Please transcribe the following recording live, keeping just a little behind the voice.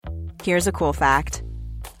Here's a cool fact.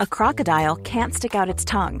 A crocodile can't stick out its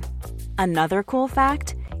tongue. Another cool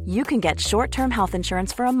fact, you can get short-term health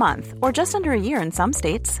insurance for a month or just under a year in some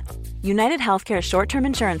states. United Healthcare short-term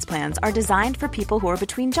insurance plans are designed for people who are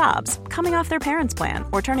between jobs, coming off their parents' plan,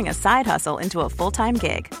 or turning a side hustle into a full-time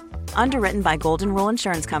gig. Underwritten by Golden Rule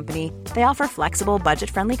Insurance Company, they offer flexible,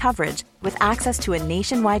 budget-friendly coverage with access to a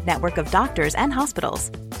nationwide network of doctors and hospitals.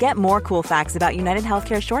 Get more cool facts about United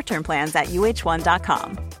Healthcare short-term plans at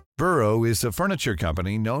uh1.com. Burrow is a furniture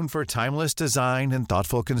company known for timeless design and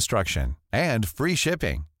thoughtful construction, and free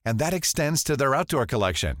shipping, and that extends to their outdoor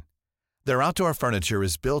collection. Their outdoor furniture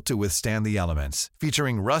is built to withstand the elements,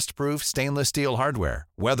 featuring rust-proof stainless steel hardware,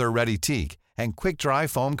 weather-ready teak, and quick-dry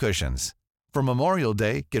foam cushions. For Memorial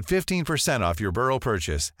Day, get 15% off your Burrow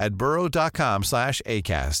purchase at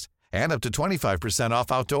burrow.com/ACAST and up to 25%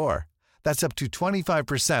 off outdoor. That's up to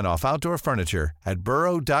 25% off outdoor furniture at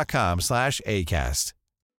burrow.com/ACAST.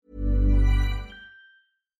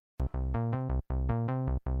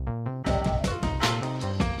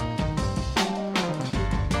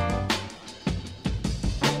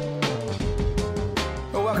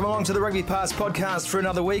 Welcome along to the Rugby Pass podcast for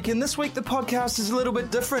another week, and this week the podcast is a little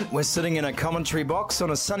bit different. We're sitting in a commentary box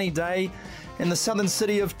on a sunny day in the southern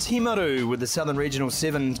city of Timaru with the Southern Regional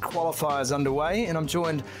 7 qualifiers underway, and I'm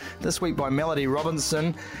joined this week by Melody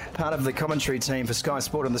Robinson, part of the commentary team for Sky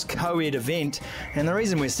Sport on this co-ed event. And the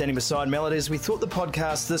reason we're standing beside Melody is we thought the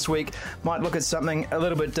podcast this week might look at something a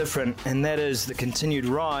little bit different, and that is the continued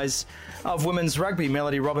rise of women's rugby.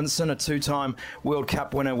 Melody Robinson, a two-time World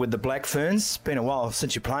Cup winner with the Black Ferns. It's been a while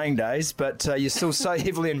since your playing days, but you're still so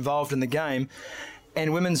heavily involved in the game.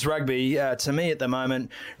 And women's rugby, to me at the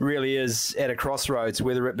moment, really is at a crossroads,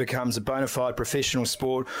 whether it becomes a bona fide professional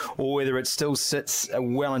sport or whether it still sits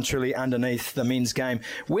well and truly underneath the men's game.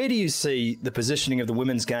 Where do you see the positioning of the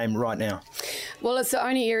women's game right now? Well, it's the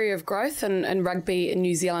only area of growth in rugby in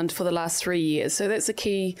New Zealand for the last 3 years. So that's a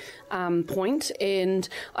key point. And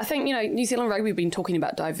I think, New Zealand rugby have been talking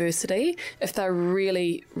about diversity. If they're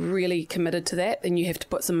really, really committed to that, then you have to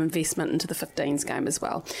put some investment into the 15s game as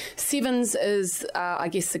well. Sevens is I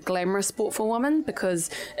guess, the glamorous sport for women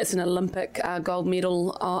because it's an Olympic gold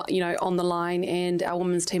medal, on the line, and our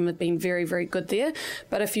women's team have been very, very good there.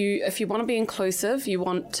 But if you want to be inclusive, you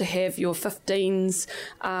want to have your 15s,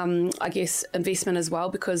 investment as well,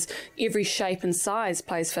 because every shape and size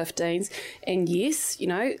plays 15s. And yes,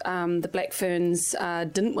 the Black Ferns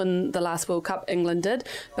didn't win the last World Cup, England did,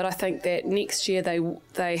 but I think that next year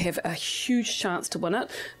they have a huge chance to win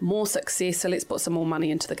it, more success, so let's put some more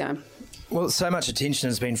money into the game. Well, so much attention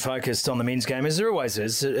has been focused on the men's game, as there always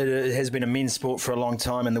is. It has been a men's sport for a long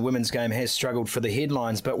time, and the women's game has struggled for the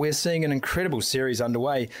headlines. But we're seeing an incredible series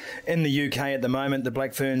underway in the UK at the moment. The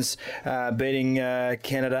Black Ferns beating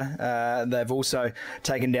Canada. They've also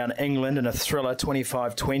taken down England in a thriller,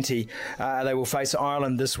 25-20. They will face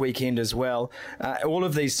Ireland this weekend as well. All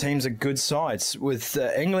of these teams are good sides, with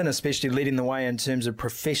England especially leading the way in terms of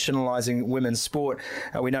professionalising women's sport.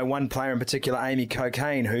 We know one player in particular, Amy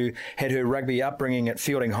Cokayne, who had her rugby upbringing at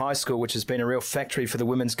Fielding High School, which has been a real factory for the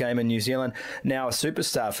women's game in New Zealand, now a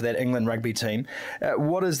superstar for that England rugby team.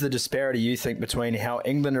 What is the disparity, you think, between how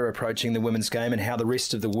England are approaching the women's game and how the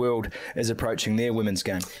rest of the world is approaching their women's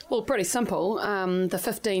game? Well, pretty simple. The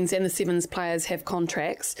 15s and the 7s players have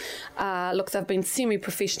contracts. Look, they've been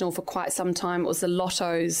semi-professional for quite some time. It was the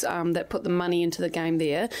Lottos that put the money into the game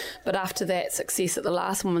there. But after that success at the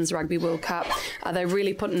last Women's Rugby World Cup, they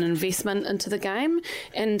really put an investment into the game.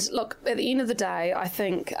 And look, at the end of the day, I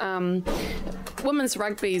think women's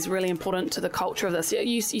rugby is really important to the culture of this.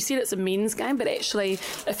 You said it's a men's game, but actually,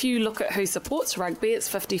 if you look at who supports rugby, it's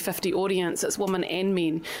 50-50 audience. It's women and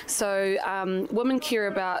men. So women care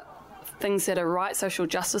about things that are right, social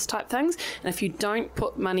justice type things. And if you don't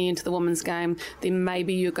put money into the women's game, then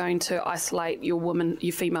maybe you're going to isolate your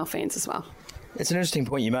female fans as well. It's an interesting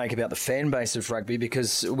point you make about the fan base of rugby,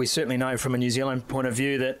 because we certainly know from a New Zealand point of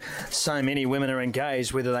view that so many women are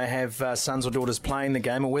engaged, whether they have sons or daughters playing the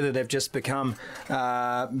game or whether they've just become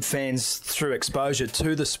fans through exposure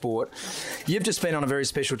to the sport. You've just been on a very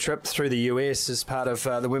special trip through the US as part of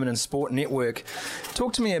the Women in Sport Network.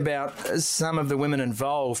 Talk to me about some of the women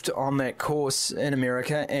involved on that course in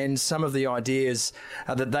America and some of the ideas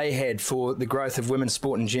that they had for the growth of women's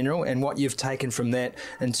sport in general, and what you've taken from that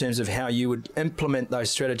in terms of how you would implement those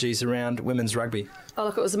strategies around women's rugby. Oh,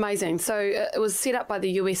 look, it was amazing. So it was set up by the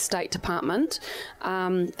US State Department.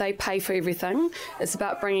 They pay for everything. It's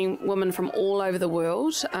about bringing women from all over the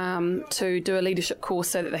world to do a leadership course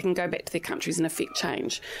so that they can go back to their countries and affect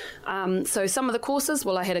change. So some of the courses,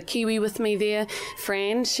 well, I had a Kiwi with me there,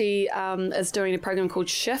 Fran. She is doing a program called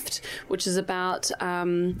Shift, which is about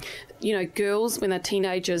girls, when they're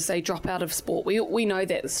teenagers, they drop out of sport. We know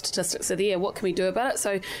that the statistics are there. What can we do about it?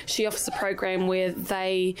 So she offers a program where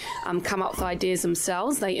they come up with ideas themselves.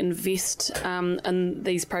 They invest in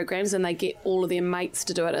these programs and they get all of their mates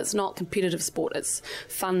to do it. It's not competitive sport. It's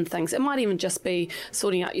fun things. It might even just be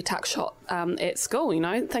sorting out your tuck shot at school,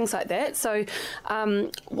 things like that. So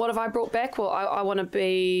what have I brought back? Well, I want to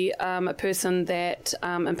be a person that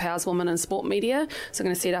empowers women in sport media. So I'm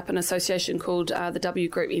going to set up an association called the W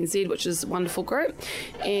Group NZ, which is a wonderful group,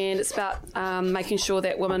 and it's about making sure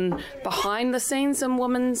that women behind the scenes in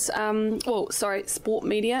women's sport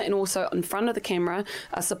media and also in front of the camera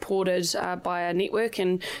are supported by a network.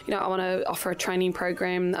 And I want to offer a training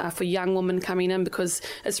program for young women coming in, because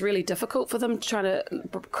it's really difficult for them to try to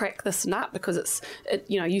crack this nut, because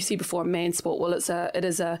you see before a man's sport. Well, it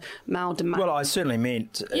is a male domain. Well, I certainly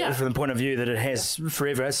meant from the point of view that it has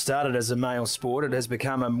forever started as a male sport. It has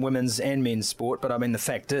become a women's and men's sport, but I mean the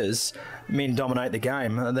fact is men dominate the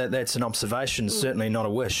game. That's an observation, certainly not a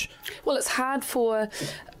wish. Well, it's hard for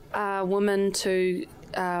women to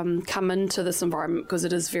come into this environment because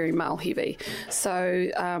it is very male heavy.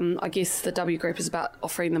 So I guess the W Group is about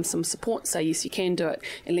offering them some support, say yes, you can do it,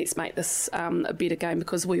 and let's make this a better game,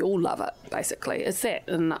 because we all love it, basically. It's that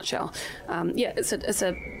in a nutshell. It's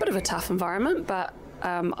a bit of a tough environment, but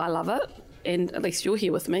I love it. And at least you're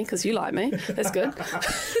here with me because you like me. That's good.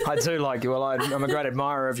 I do like you. Well, I'm a great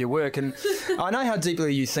admirer of your work, and I know how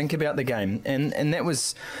deeply you think about the game, and that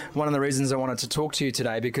was one of the reasons I wanted to talk to you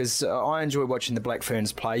today, because I enjoy watching the Black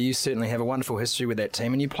Ferns play. You certainly have a wonderful history with that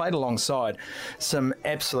team, and you played alongside some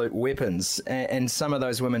absolute weapons, and some of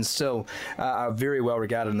those women still are very well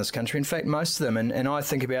regarded in this country. In fact, most of them, and I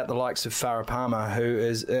think about the likes of Farah Palmer, who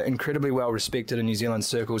is incredibly well respected in New Zealand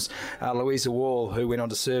circles, Louisa Wall, who went on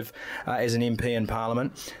to serve as an MP in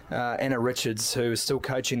Parliament, Anna Richards, who is still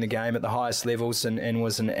coaching the game at the highest levels and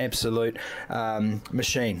was an absolute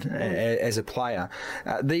machine as a player.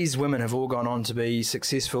 These women have all gone on to be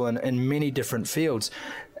successful in many different fields.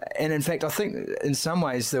 And in fact, I think in some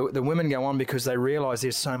ways the women go on because they realise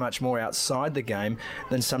there's so much more outside the game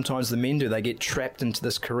than sometimes the men do. They get trapped into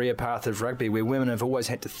this career path of rugby where women have always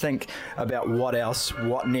had to think about what else,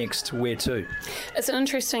 what next, where to. It's an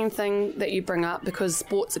interesting thing that you bring up, because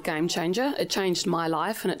sport's a game changer. It changed my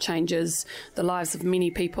life and it changes the lives of many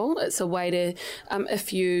people. It's a way to,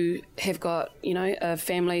 if you have got, a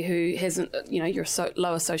family who hasn't, you're a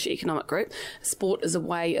lower socioeconomic group, sport is a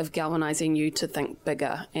way of galvanising you to think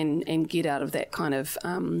bigger and get out of that kind of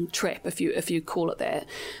trap, if you call it that.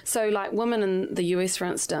 So like women in the US, for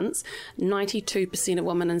instance, 92% of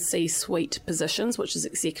women in C-suite positions, which is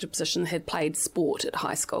executive position, had played sport at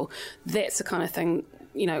high school. That's the kind of thing,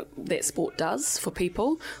 that sport does for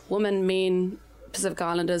people. Women, men, Pacific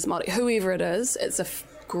Islanders, Māori, whoever it is, it's a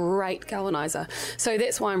great galvaniser. So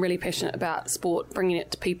that's why I'm really passionate about sport, bringing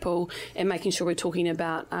it to people and making sure we're talking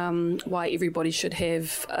about why everybody should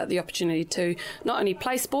have the opportunity to not only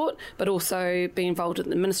play sport, but also be involved in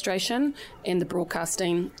the administration and the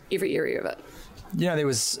broadcasting, every area of it. There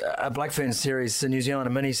was a Black Ferns series, a New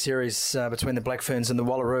Zealand mini-series between the Black Ferns and the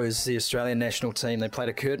Wallaroos, the Australian national team. They played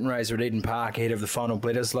a curtain raiser at Eden Park ahead of the final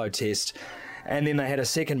Bledisloe test. And then they had a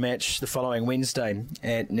second match the following Wednesday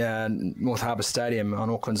at North Harbour Stadium on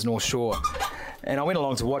Auckland's North Shore. And I went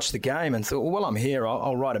along to watch the game and thought, well, I'm here,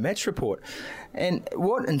 I'll write a match report. And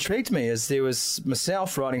what intrigued me is there was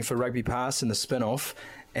myself writing for Rugby Pass in the spin-off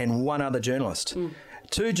and one other journalist.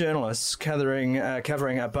 Two journalists covering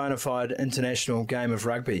a bona fide international game of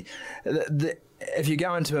rugby. If you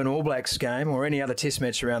go into an All Blacks game or any other test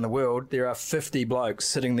match around the world, there are 50 blokes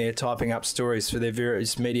sitting there typing up stories for their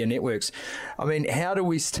various media networks. I mean, how do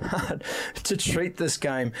we start to treat this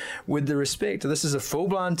game with the respect? This is a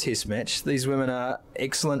full-blown test match. These women are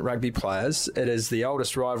excellent rugby players. It is the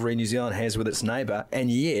oldest rivalry New Zealand has with its neighbour, and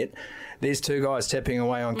yet there's two guys tapping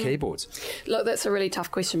away on keyboards. Look, that's a really tough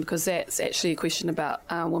question, because that's actually a question about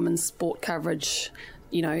women's sport coverage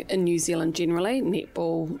in New Zealand generally,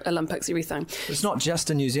 netball, Olympics, everything. It's not just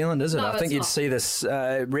in New Zealand, is it? No, I think you'd not. see this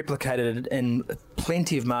replicated in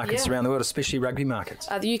plenty of markets around the world, especially rugby markets.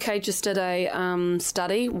 The UK just did a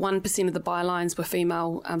study. 1% of the bylines were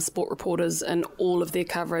female sport reporters in all of their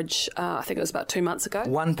coverage. I think it was about 2 months ago.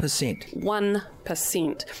 1%.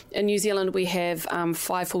 1%. In New Zealand, we have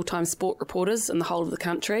 5 full-time sport reporters in the whole of the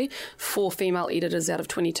country, 4 female editors out of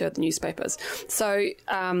 22 of the newspapers. So,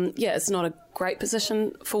 it's not a great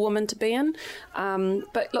position for women to be in.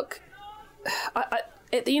 But look,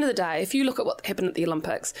 at the end of the day, if you look at what happened at the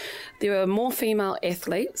Olympics, there were more female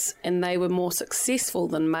athletes and they were more successful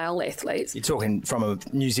than male athletes. You're talking from a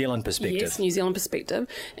New Zealand perspective. Yes, New Zealand perspective.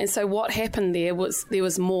 And so what happened there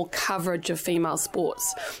was more coverage of female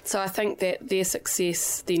sports. So I think that their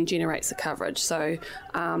success then generates the coverage. So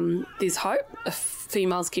there's hope. If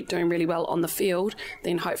females keep doing really well on the field,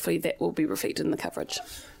 then hopefully that will be reflected in the coverage.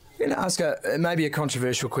 I'm going to ask maybe a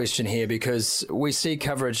controversial question here, because we see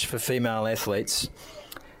coverage for female athletes,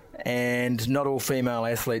 and not all female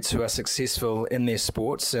athletes who are successful in their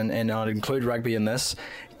sports, and I'd include rugby in this,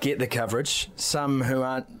 get the coverage. Some who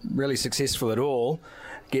aren't really successful at all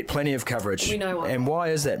get plenty of coverage. We know why. And why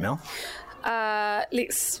is that, Mel?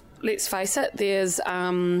 Let's face it, there's,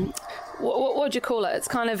 what would you call it? It's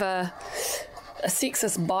kind of a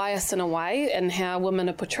sexist bias in a way in how women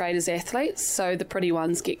are portrayed as athletes. So the pretty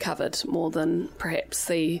ones get covered more than perhaps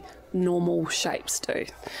the normal shapes do.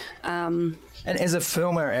 And as a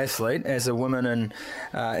former athlete, as a woman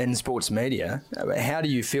in sports media, how do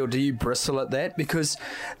you feel? Do you bristle at that? Because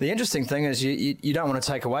the interesting thing is you don't want to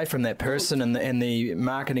take away from that person and the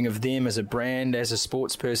marketing of them as a brand, as a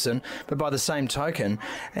sports person. But by the same token,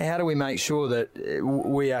 how do we make sure that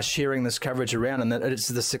we are sharing this coverage around and that it's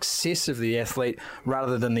the success of the athlete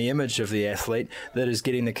rather than the image of the athlete that is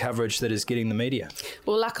getting the coverage, that is getting the media?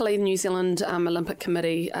 Well, luckily the New Zealand Olympic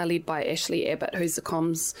Committee, led by Ashley Abbott, who's the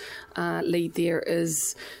comms lead there,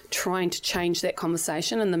 is trying to change that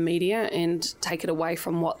conversation in the media and take it away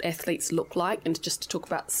from what athletes look like and just to talk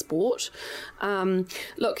about sport.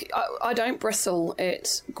 Look, I don't bristle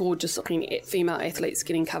at gorgeous looking female athletes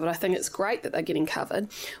getting covered. I think it's great that they're getting covered.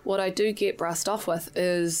 What I do get brassed off with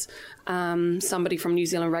is somebody from New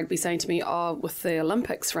Zealand Rugby saying to me, with the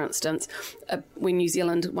Olympics, for instance, when New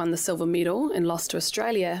Zealand won the silver medal and lost to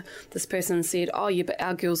Australia, this person said, but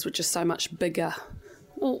our girls were just so much bigger.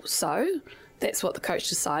 Well, so that's what the coach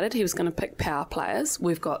decided. He was going to pick power players.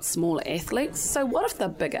 We've got smaller athletes. So what if they're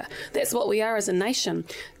bigger? That's what we are as a nation.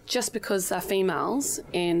 Just because they're females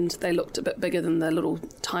and they looked a bit bigger than the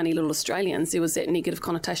tiny little Australians, there was that negative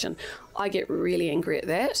connotation. I get really angry at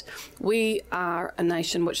that. We are a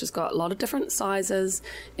nation which has got a lot of different sizes,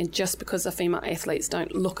 and just because the female athletes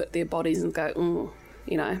don't look at their bodies and go,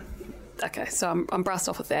 okay, so I'm brassed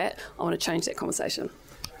off with that. I want to change that conversation.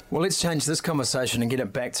 Well, let's change this conversation and get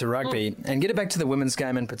it back to rugby and get it back to the women's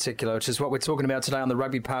game in particular, which is what we're talking about today on the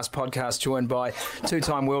Rugby Pass podcast, joined by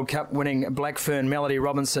 2-time World Cup winning Black Fern Melody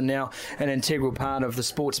Robinson, now an integral part of the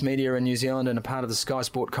sports media in New Zealand and a part of the Sky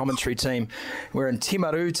Sport commentary team. We're in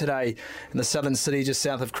Timaru today in the southern city just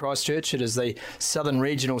south of Christchurch. It is the Southern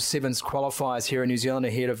Regional Sevens qualifiers here in New Zealand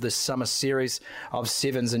ahead of this summer series of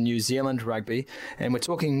Sevens in New Zealand rugby. And we're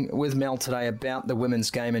talking with Mel today about the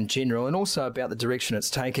women's game in general and also about the direction it's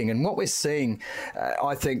taking. And what we're seeing,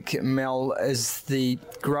 I think, Mel, is the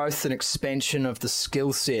growth and expansion of the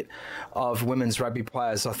skill set of women's rugby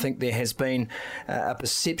players. I think there has been a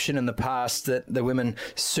perception in the past that the women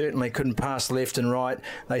certainly couldn't pass left and right.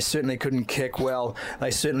 They certainly couldn't kick well. They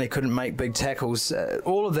certainly couldn't make big tackles.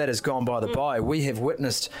 All of that has gone by the by. We have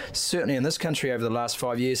witnessed, certainly in this country over the last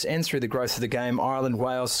 5 years and through the growth of the game, Ireland,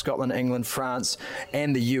 Wales, Scotland, England, France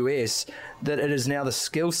and the US, that it is now the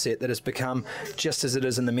skill set that has become, just as it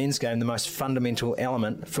is in the men's game, the most fundamental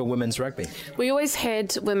element for women's rugby. We always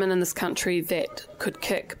had women in this country that could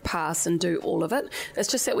kick, pass and do all of it. It's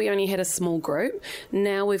just that we only had a small group.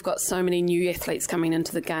 Now we've got so many new athletes coming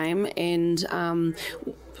into the game, and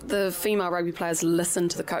the female rugby players listen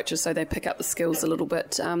to the coaches, so they pick up the skills a little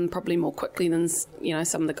bit, probably more quickly than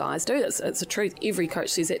some of the guys do. It's the truth. Every coach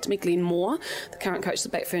says that to me. Glenn Moore, the current coach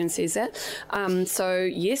of Black Fern, says that. So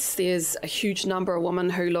yes, there's a huge number of women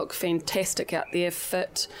who look fantastic out there,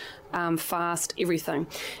 fit, fast, everything.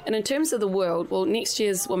 And in terms of the world, well, next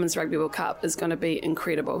year's Women's Rugby World Cup is going to be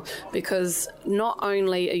incredible, because not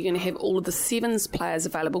only are you going to have all of the sevens players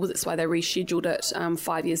available, because that's why they rescheduled it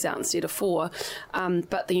 5 years out instead of 4,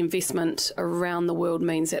 but the investment around the world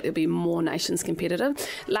means that there'll be more nations competitive.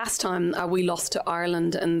 Last time we lost to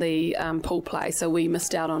Ireland in the pool play, so we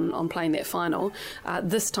missed out on playing that final.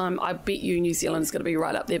 This time I bet you New Zealand is going to be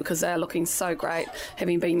right up there, because they're looking so great,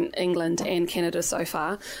 having been England and Canada so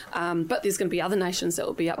far. But there's going to be other nations that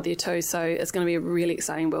will be up there too, so it's going to be a really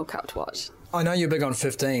exciting World Cup to watch. I know you're big on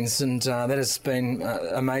 15s, and that has been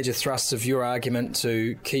a major thrust of your argument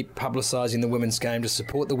to keep publicising the women's game, to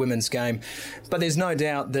support the women's game. But there's no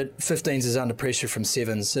doubt that 15s is under pressure from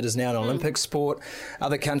 7s. It is now an Olympic sport.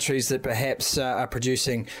 Other countries that perhaps are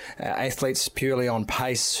producing athletes purely on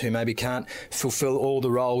pace, who maybe can't fulfil all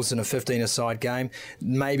the roles in a 15-a-side game,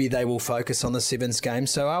 maybe they will focus on the 7s game.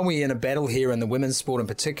 So are we in a battle here in the women's sport in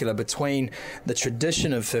particular between the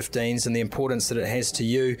tradition of 15s and the importance that it has to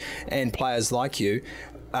you and players like you,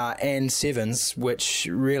 and 7s, which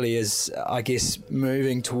really is, I guess,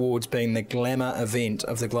 moving towards being the glamour event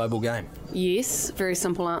of the global game? Yes, very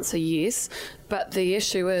simple answer, yes. But the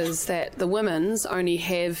issue is that the women's only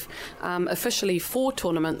have officially 4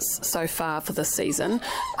 tournaments so far for this season,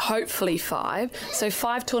 hopefully 5. So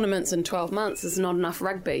 5 tournaments in 12 months is not enough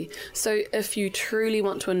rugby. So if you truly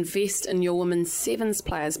want to invest in your women's 7s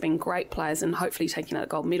players being great players and hopefully taking out a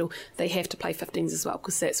gold medal, they have to play 15s as well,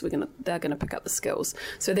 because that's where they're going to pick up the skills.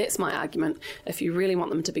 So that's my argument. If you really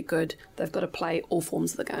want them to be good, they've got to play all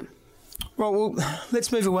forms of the game. Well,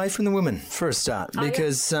 let's move away from the women for a start,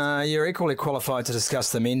 because you're equally qualified to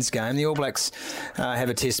discuss the men's game. The All Blacks have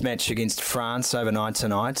a test match against France overnight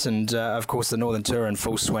tonight, and of course the Northern Tour in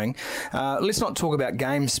full swing. Let's not talk about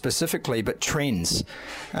games specifically, but trends.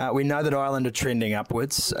 We know that Ireland are trending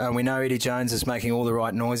upwards. We know Eddie Jones is making all the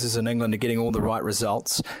right noises and England are getting all the right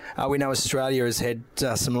results. We know Australia has had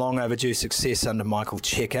some long overdue success under Michael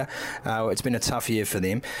Cheika. It's been a tough year for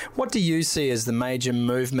them. What do you see as the major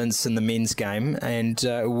movements in the men's game, and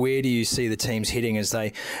where do you see the teams heading as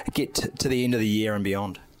they get to the end of the year and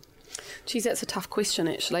beyond? Geez, that's a tough question,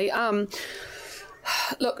 actually.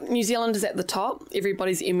 Look, New Zealand is at the top.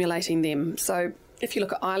 Everybody's emulating them. So if you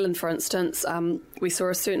look at Ireland, for instance, we saw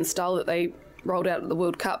a certain style that they rolled out at the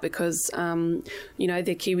World Cup because,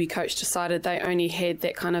 their Kiwi coach decided they only had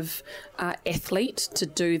that kind of athlete to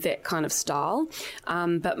do that kind of style.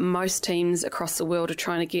 But most teams across the world are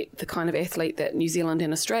trying to get the kind of athlete that New Zealand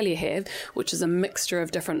and Australia have, which is a mixture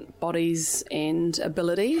of different bodies and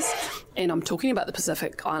abilities. And I'm talking about the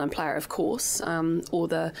Pacific Island player, of course, or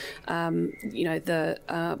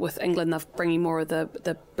with England, they're bringing more of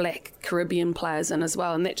the black Caribbean players in as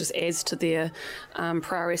well, and that just adds to their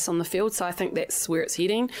prowess on the field. So I think that's where it's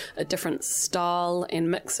heading, a different style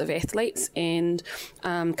and mix of athletes, and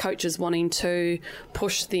coaches wanting to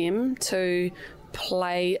push them to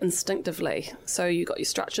play instinctively. So you've got your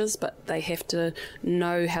structures, but they have to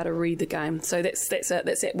know how to read the game. So that's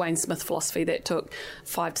that Wayne Smith philosophy that took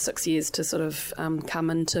 5 to 6 years to sort of come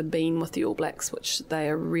into being with the All Blacks, which they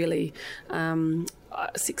are really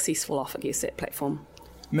successful off, I guess, that platform.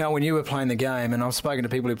 Mel, when you were playing the game, and I've spoken to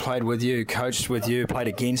people who played with you, coached with you, played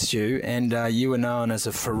against you, and you were known as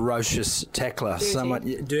a ferocious tackler.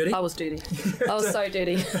 Dirty? I was dirty. I was so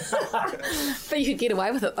dirty. But you could get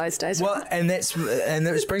away with it those days. Well, and this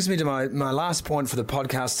brings me to my last point for the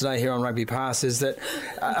podcast today here on Rugby Pass, is that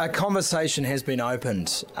a conversation has been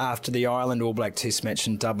opened after the Ireland All Black Test match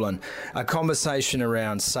in Dublin. A conversation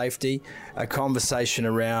around safety, a conversation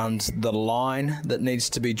around the line that needs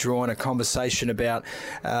to be drawn, a conversation about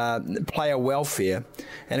player welfare,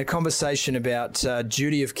 and a conversation about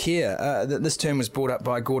duty of care. This term was brought up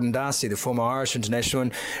by Gordon Darcy, the former Irish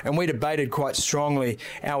international, and we debated quite strongly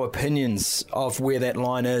our opinions of where that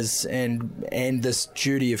line is and this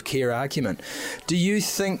duty of care argument. Do you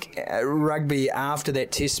think rugby after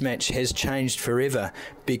that test match has changed forever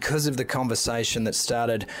because of the conversation that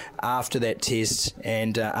started after that test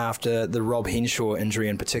and after the Rob Henshaw injury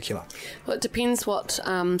in particular? Well, it depends what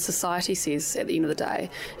society says at the end of the day.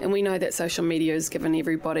 And we know that social media has given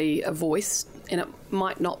everybody a voice, and it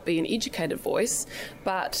might not be an educated voice,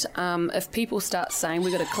 but if people start saying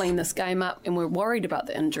we've got to clean this game up and we're worried about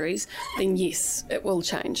the injuries, then yes, it will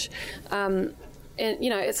change. And,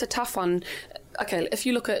 it's a tough one. Okay, if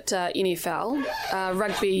you look at NFL,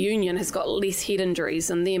 rugby union has got less head injuries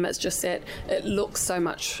than them. It's just that it looks so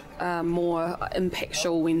much more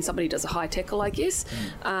impactful when somebody does a high tackle, I guess.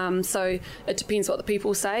 So it depends what the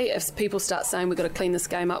people say. If people start saying we've got to clean this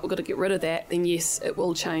game up, we've got to get rid of that, then yes, it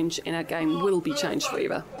will change and our game will be changed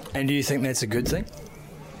forever. And do you think that's a good thing?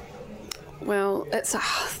 Well,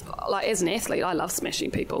 like as an athlete, I love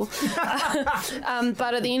smashing people.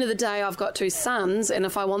 But at the end of the day, I've got 2 sons, and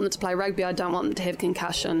if I want them to play rugby, I don't want them to have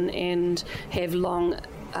concussion and have long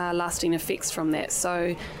lasting effects from that.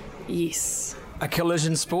 So, yes. A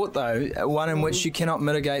collision sport, though, one in which you cannot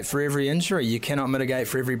mitigate for every injury. You cannot mitigate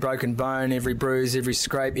for every broken bone, every bruise, every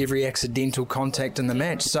scrape, every accidental contact in the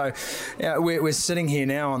match. So we're sitting here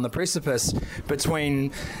now on the precipice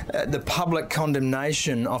between the public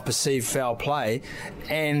condemnation of perceived foul play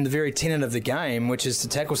and the very tenet of the game, which is to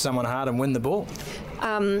tackle someone hard and win the ball.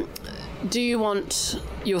 Do you want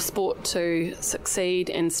your sport to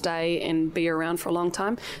succeed and stay and be around for a long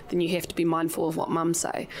time? Then you have to be mindful of what mums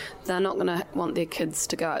say. They're not going to want their kids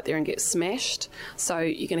to go out there and get smashed, so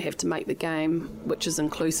you're going to have to make the game which is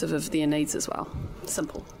inclusive of their needs as well.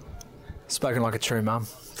 Simple. Spoken like a true mum.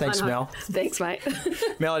 Thanks, Mel. Thanks, mate.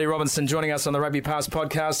 Melody Robinson joining us on the Rugby Pass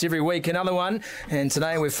podcast every week, another one. And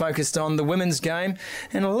today we're focused on the women's game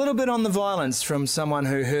and a little bit on the violence from someone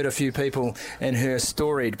who hurt a few people in her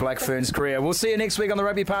storied Black Ferns career. We'll see you next week on the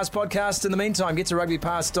Rugby Pass podcast. In the meantime, get to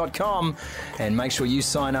rugbypass.com and make sure you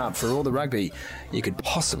sign up for all the rugby you could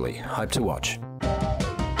possibly hope to watch.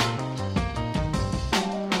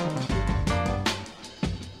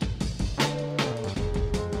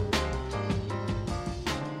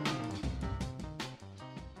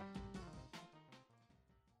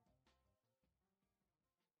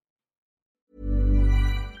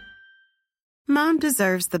 Mom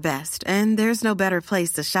deserves the best, and there's no better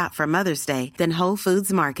place to shop for Mother's Day than Whole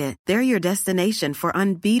Foods Market. They're your destination for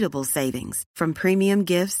unbeatable savings, from premium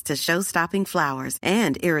gifts to show-stopping flowers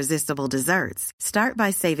and irresistible desserts. Start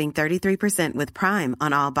by saving 33% with Prime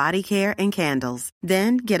on all body care and candles.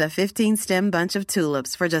 Then get a 15-stem bunch of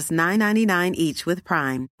tulips for just $9.99 each with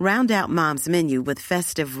Prime. Round out Mom's menu with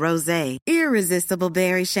festive rosé, irresistible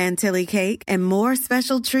berry chantilly cake, and more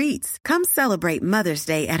special treats. Come celebrate Mother's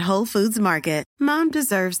Day at Whole Foods Market. Mom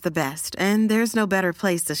deserves the best, and there's no better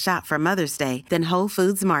place to shop for Mother's Day than Whole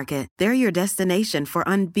Foods Market. They're your destination for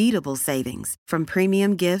unbeatable savings, from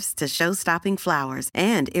premium gifts to show-stopping flowers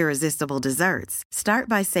and irresistible desserts. Start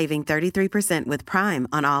by saving 33% with Prime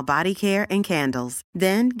on all body care and candles.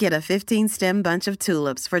 Then get a 15-stem bunch of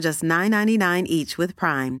tulips for just $9.99 each with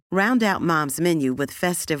Prime. Round out Mom's menu with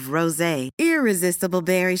festive rosé, irresistible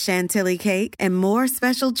berry chantilly cake, and more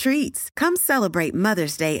special treats. Come celebrate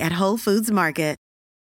Mother's Day at Whole Foods Market.